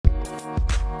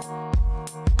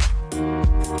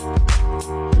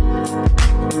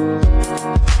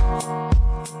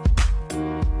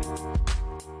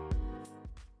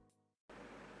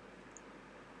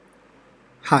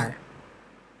Hi,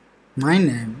 my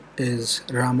name is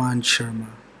Raman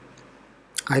Sharma.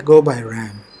 I go by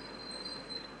Ram.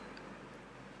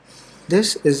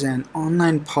 This is an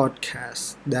online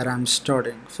podcast that I'm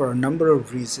starting for a number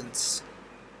of reasons.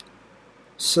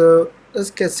 So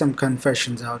let's get some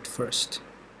confessions out first.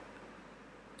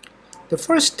 The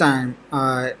first time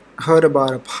I heard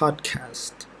about a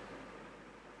podcast,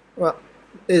 well,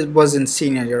 it was in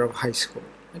senior year of high school.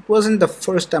 It wasn't the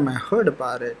first time I heard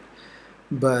about it,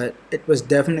 but it was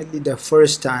definitely the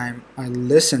first time I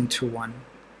listened to one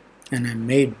and I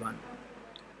made one.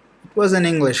 It was an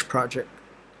English project.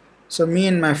 So me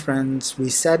and my friends, we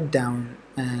sat down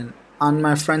and on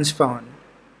my friend's phone,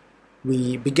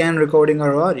 we began recording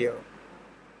our audio.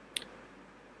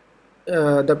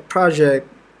 The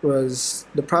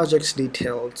project's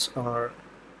details are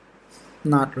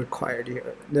not required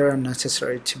here. They are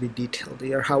necessary to be detailed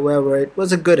here. However, it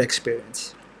was a good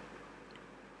experience.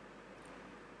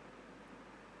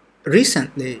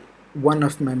 Recently, one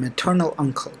of my maternal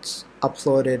uncles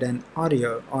uploaded an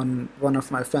audio on one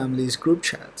of my family's group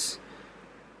chats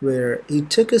where he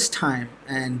took his time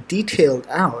and detailed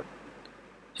out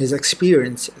his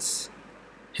experiences,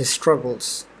 his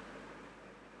struggles,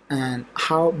 and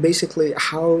how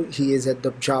he is at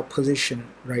the job position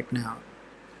right now.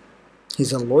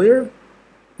 He's a lawyer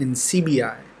in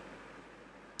CBI,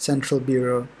 Central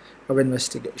Bureau of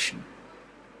Investigation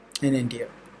in India.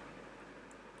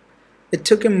 It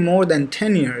took him more than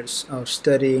 10 years of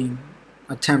studying,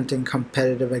 attempting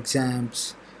competitive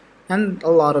exams, and a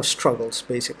lot of struggles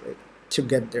basically to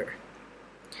get there.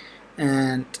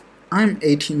 And I'm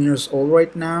 18 years old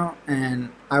right now, and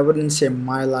I wouldn't say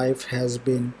my life has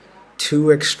been too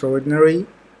extraordinary.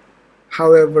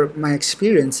 However, my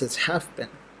experiences have been.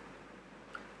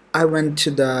 I moved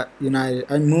to the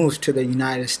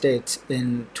United States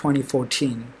in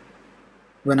 2014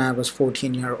 when I was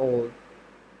 14 years old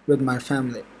with my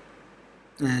family.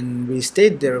 And we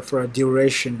stayed there for a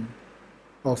duration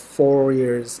of 4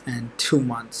 years and 2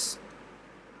 months.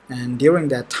 And during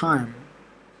that time,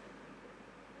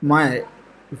 my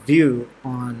view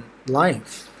on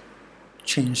life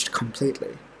changed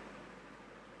completely.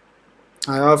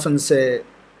 I often say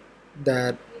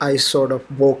that I sort of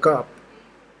woke up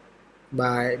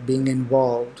by being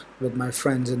involved with my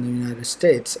friends in the United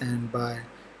States and by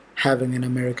having an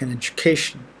American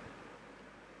education.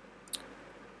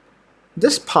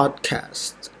 This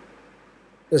podcast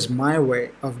is my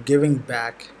way of giving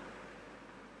back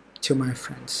to my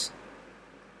friends.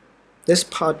 This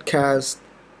podcast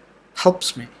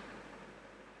helps me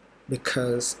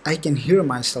because I can hear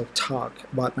myself talk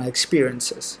about my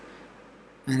experiences,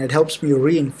 and it helps me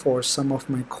reinforce some of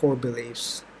my core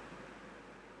beliefs.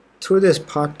 Through this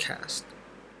podcast,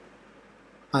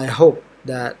 I hope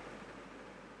that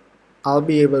I'll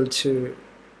be able to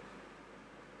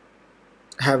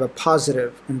have a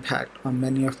positive impact on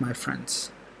many of my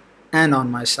friends and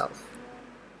on myself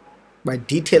by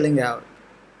detailing out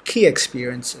key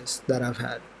experiences that I've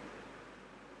had,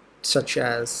 such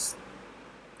as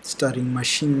studying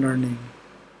machine learning,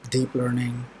 deep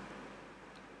learning,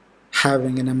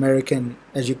 having an American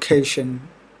education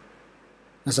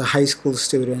as a high school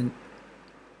student,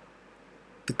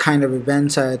 the kind of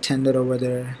events I attended over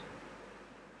there,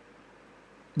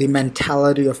 the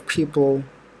mentality of people,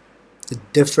 the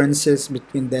differences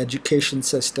between the education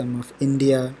system of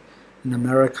India and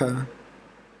America,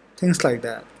 things like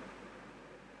that.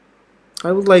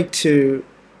 I would like to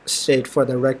state for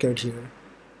the record here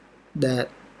that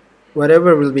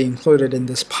whatever will be included in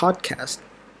this podcast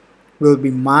will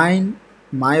be mine,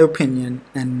 my opinion,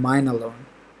 and mine alone.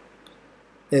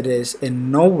 It is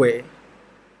in no way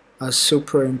a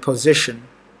superimposition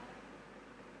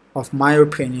of my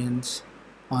opinions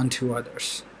onto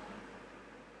others.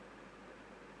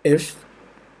 If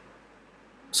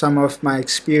some of my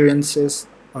experiences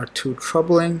are too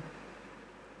troubling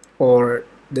or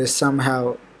they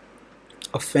somehow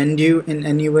offend you in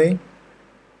any way,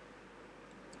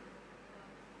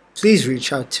 please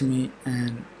reach out to me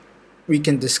and we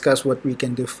can discuss what we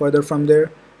can do further from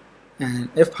there, and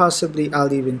if possibly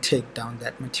I'll even take down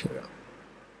that material.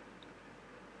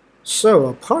 So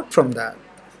apart from that,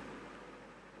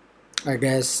 I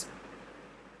guess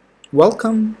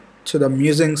welcome to the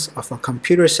musings of a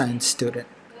computer science student.